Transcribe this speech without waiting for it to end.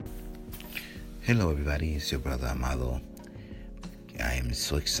Hello, everybody. It's your brother Amado. I am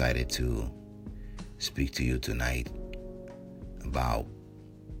so excited to speak to you tonight about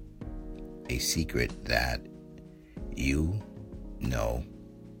a secret that you know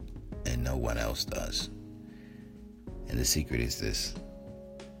and no one else does. And the secret is this: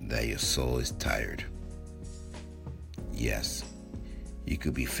 that your soul is tired. Yes, you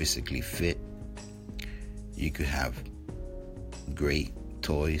could be physically fit. You could have great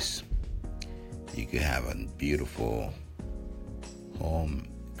toys. You could have a beautiful home,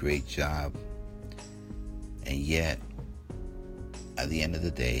 great job, and yet, at the end of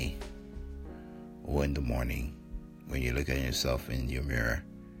the day, or in the morning, when you look at yourself in your mirror,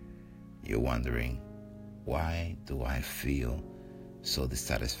 you're wondering, why do I feel so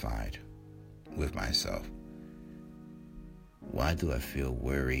dissatisfied with myself? Why do I feel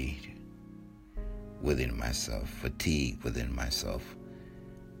worried within myself, fatigued within myself?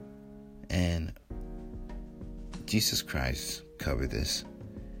 And Jesus Christ covered this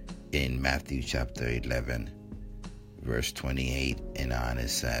in Matthew chapter 11, verse 28 and on. It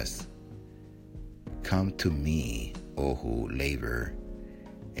says, "Come to me, all who labor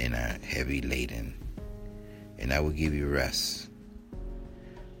and are heavy laden, and I will give you rest."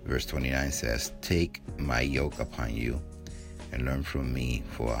 Verse 29 says, "Take my yoke upon you and learn from me,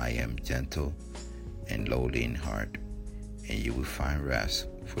 for I am gentle and lowly in heart, and you will find rest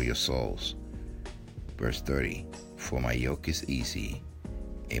for your souls." Verse 30, "For my yoke is easy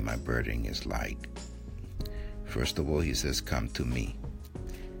and my burden is light." First of all, he says, come to me.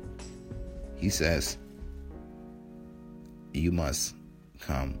 He says, you must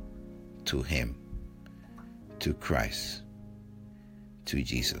come to him, to Christ, to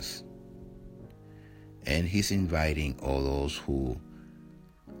Jesus. And he's inviting all those who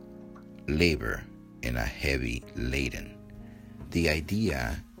labor and are heavy laden. The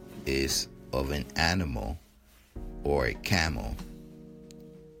idea is of an animal or a camel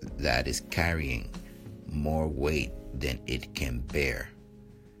that is carrying more weight than it can bear,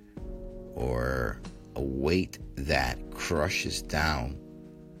 or a weight that crushes down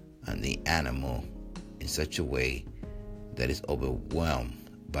on the animal in such a way that is overwhelmed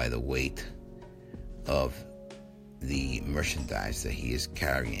by the weight of the merchandise that he is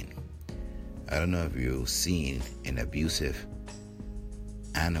carrying. I don't know if you've seen an abusive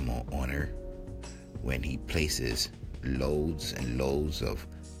animal owner when he places loads and loads of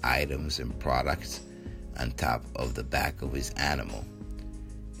items and products on top of the back of his animal.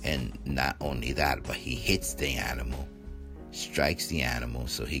 And not only that, but he hits the animal, strikes the animal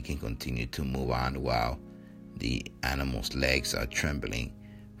so he can continue to move on while the animal's legs are trembling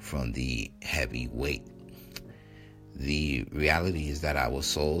from the heavy weight. The reality is that our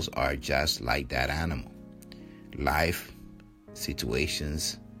souls are just like that animal. Life,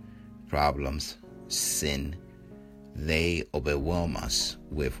 situations, problems, sin, they overwhelm us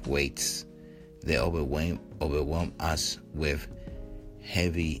with weights. They overwhelm us with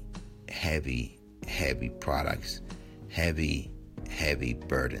heavy products, heavy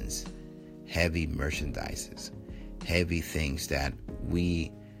burdens, heavy merchandises, heavy things that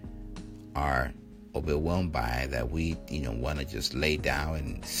we are overwhelmed by, that we want to just lay down,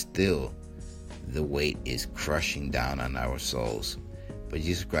 and still the weight is crushing down on our souls. But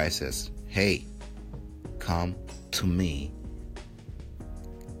Jesus Christ says, hey, come to me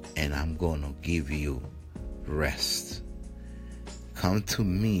and I'm going to give you rest. Come to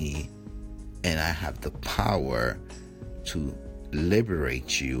me and I have the power to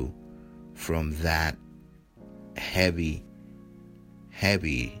liberate you from that heavy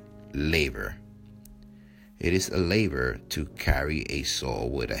labor. It is a labor to carry a soul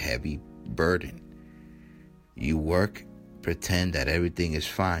with a heavy burden. You work, pretend that everything is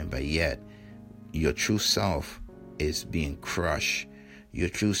fine, but yet your true self is being crushed. Your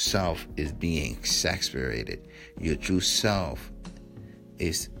true self is being exasperated. Your true self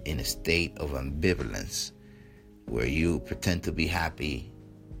is in a state of ambivalence where you pretend to be happy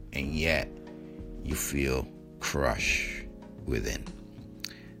and yet you feel crushed within.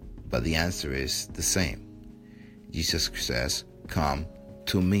 But the answer is the same. Jesus says, come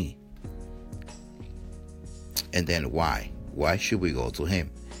to me. And then why? Why should we go to him?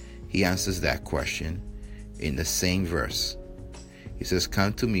 He answers that question in the same verse. He says,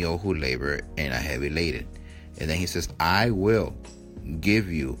 come to me, all who labor and are heavy laden. And then he says, I will give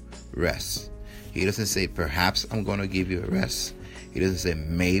you rest. He doesn't say, perhaps I'm going to give you a rest. He doesn't say,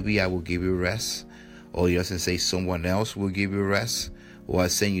 maybe I will give you rest. Or he doesn't say, someone else will give you rest. Or I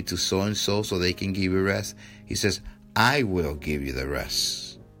send you to so-and-so so they can give you rest. He says, I will give you the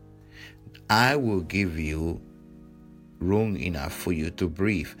rest. I will give you room enough for you to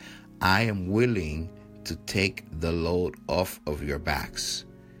breathe. I am willing to take the load off of your backs.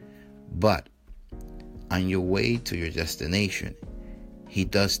 But on your way to your destination, he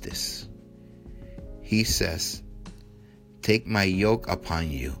does this. He says, take my yoke upon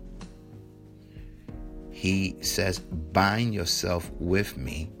you. He says, bind yourself with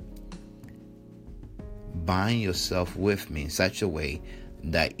me. Bind yourself with me in such a way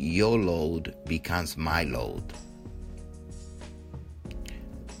that your load becomes my load.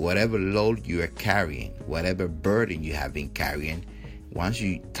 Whatever load you are carrying, whatever burden you have been carrying, once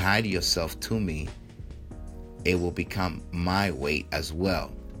you tie yourself to me, it will become my weight as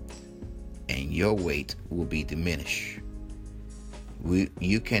well. And your weight will be diminished.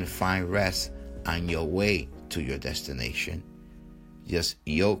 You can find rest on your way to your destination. Just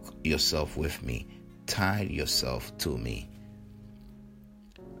yoke yourself with me. Tie yourself to me.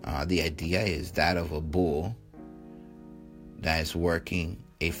 The idea is that of a bull that is working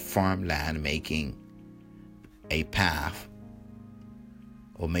a farmland, making a path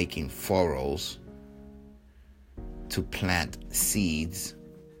or making furrows to plant seeds.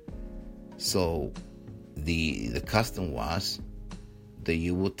 So the custom was that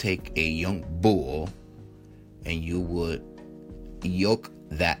you would take a young bull and you would yoke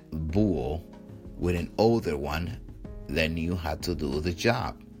that bull with an older one that knew how to do the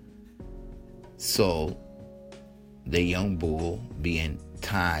job. So the young bull being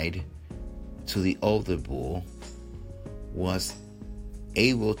tied to the older bull was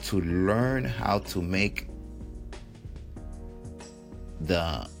able to learn how to make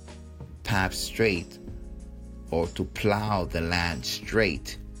the path straight or to plow the land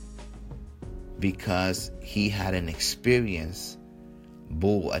straight, because he had an experienced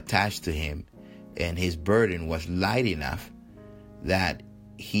bull attached to him, and his burden was light enough that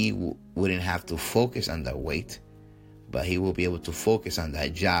he wouldn't have to focus on that weight, but he will be able to focus on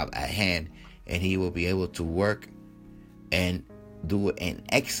that job at hand, and he will be able to work and do an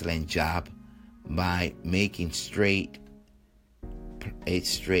excellent job by making a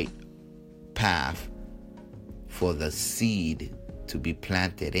straight path for the seed to be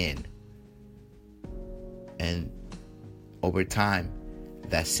planted in. And over time,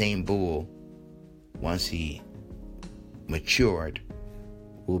 that same bull, once he matured,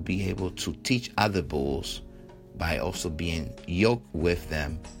 will be able to teach other bulls by also being yoked with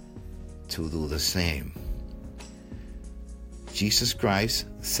them to do the same. Jesus Christ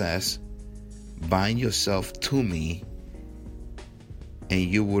says, bind yourself to me and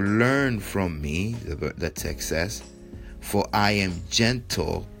you will learn from me, the text says, for I am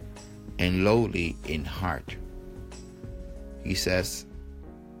gentle and lowly in heart. He says,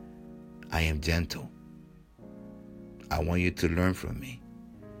 I am gentle. I want you to learn from me.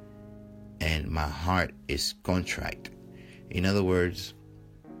 And my heart is contrite. In other words,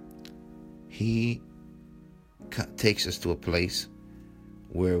 he takes us to a place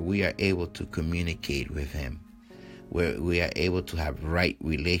where we are able to communicate with him, where we are able to have right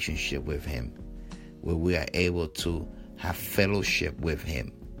relationship with him, where we are able to have fellowship with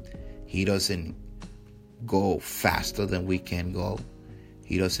him. He doesn't go faster than we can go.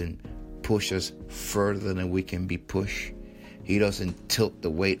 He doesn't push us further than we can be pushed. He doesn't tilt the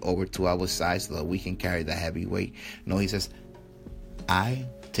weight over to our side so that we can carry the heavy weight. No, he says, I'm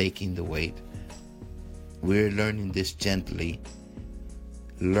taking the weight. We're learning this gently.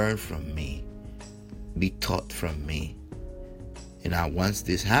 Learn from me. Be taught from me. And now once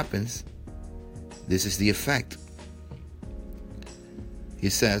this happens, this is the effect. He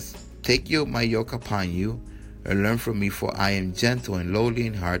says, take my yoke upon you and learn from me, for I am gentle and lowly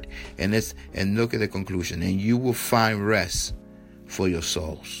in heart. And look at the conclusion. And you will find rest for your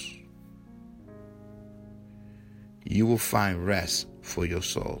souls. You will find rest for your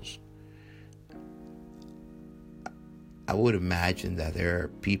souls. I would imagine that there are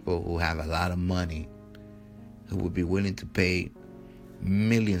people who have a lot of money who would be willing to pay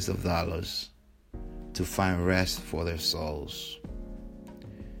millions of dollars to find rest for their souls.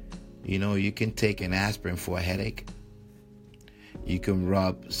 You know, you can take an aspirin for a headache. You can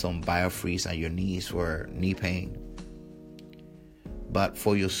rub some Biofreeze on your knees for knee pain. But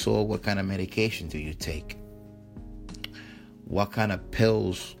for your soul, what kind of medication do you take? What kind of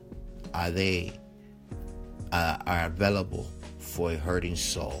pills are available for a hurting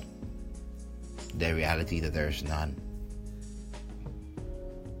soul? The reality that there's none.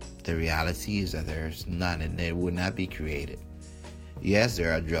 The reality is that there's none, and they will not be created. Yes,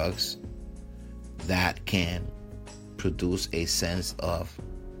 there are drugs that can produce a sense of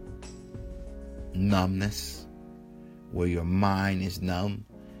numbness, where your mind is numb,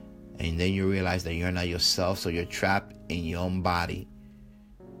 and then you realize that you're not yourself, so you're trapped in your own body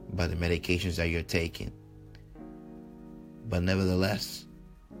by the medications that you're taking. But nevertheless,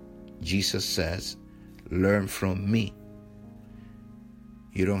 Jesus says, learn from me.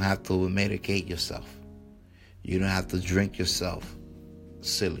 You don't have to medicate yourself. You don't have to drink yourself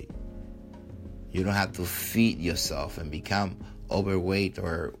silly. You don't have to feed yourself and become overweight,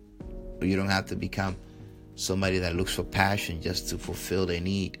 or you don't have to become somebody that looks for passion just to fulfill their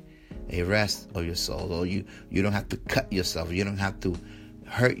need, a rest of your soul. Or you don't have to cut yourself. You don't have to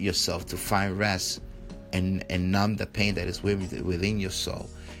hurt yourself to find rest and numb the pain that is within your soul.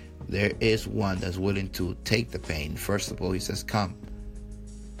 There is one that's willing to take the pain. First of all, he says, come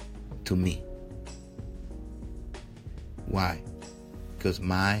to me. Why? Because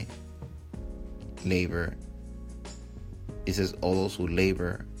my labor, it says, all those who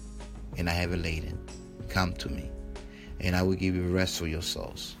labor and are heavy laden, come to me, and I will give you rest for your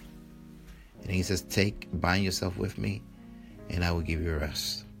souls. And he says, bind yourself with me, and I will give you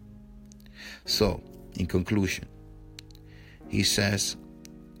rest. So, in conclusion, he says,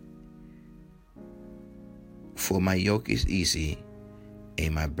 for my yoke is easy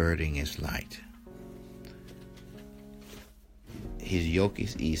and my burden is light. His yoke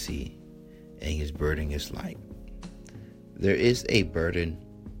is easy and his burden is light. There is a burden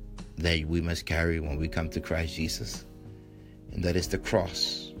that we must carry when we come to Christ Jesus, and that is the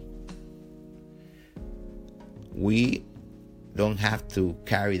cross. We don't have to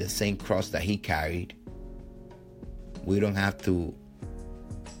carry the same cross that he carried. We don't have to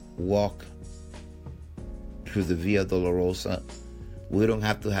walk through the Via Dolorosa. We don't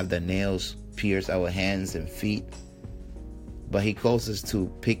have to have the nails pierce our hands and feet. But he calls us to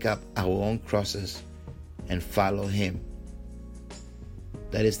pick up our own crosses and follow him.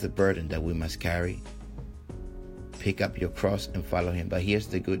 That is the burden that we must carry. Pick up your cross and follow him. But here's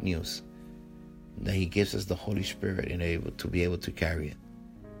the good news, that he gives us the Holy Spirit and to be able to carry it.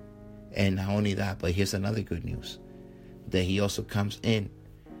 And not only that, but here's another good news, that he also comes in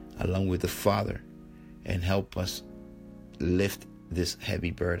along with the Father and help us lift this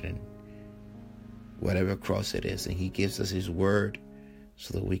heavy burden, whatever cross it is. And he gives us his word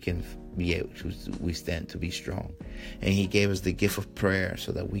so that we can be able to withstand, to be strong. And he gave us the gift of prayer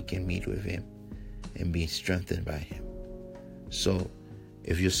so that we can meet with him and be strengthened by him. So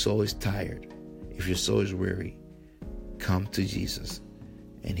if your soul is tired, if your soul is weary, come to Jesus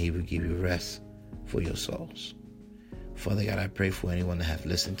and he will give you rest for your souls. Father God, I pray for anyone that have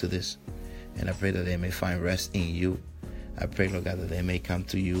listened to this, and I pray that they may find rest in you. I pray, Lord God, that they may come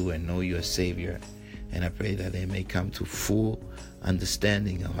to you and know you as Savior. And I pray that they may come to full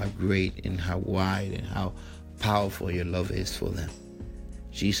understanding of how great and how wide and how powerful your love is for them.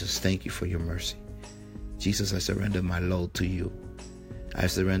 Jesus, thank you for your mercy. Jesus, I surrender my load to you. I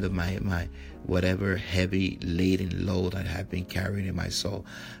surrender my whatever heavy laden load I have been carrying in my soul.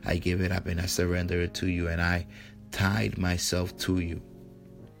 I give it up and I surrender it to you, and I tied myself to you.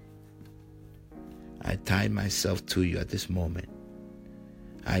 I tied myself to you at this moment.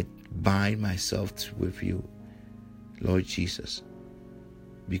 I bind myself with you, Lord Jesus,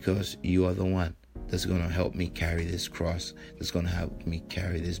 because you are the one that's going to help me carry this cross, that's going to help me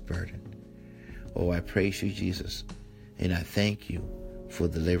carry this burden. Oh, I praise you, Jesus, and I thank you for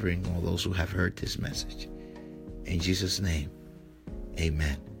delivering all those who have heard this message. In Jesus' name,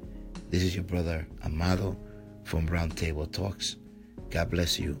 amen. This is your brother Amado from Round Table Talks. God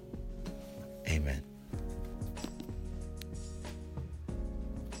bless you. Amen.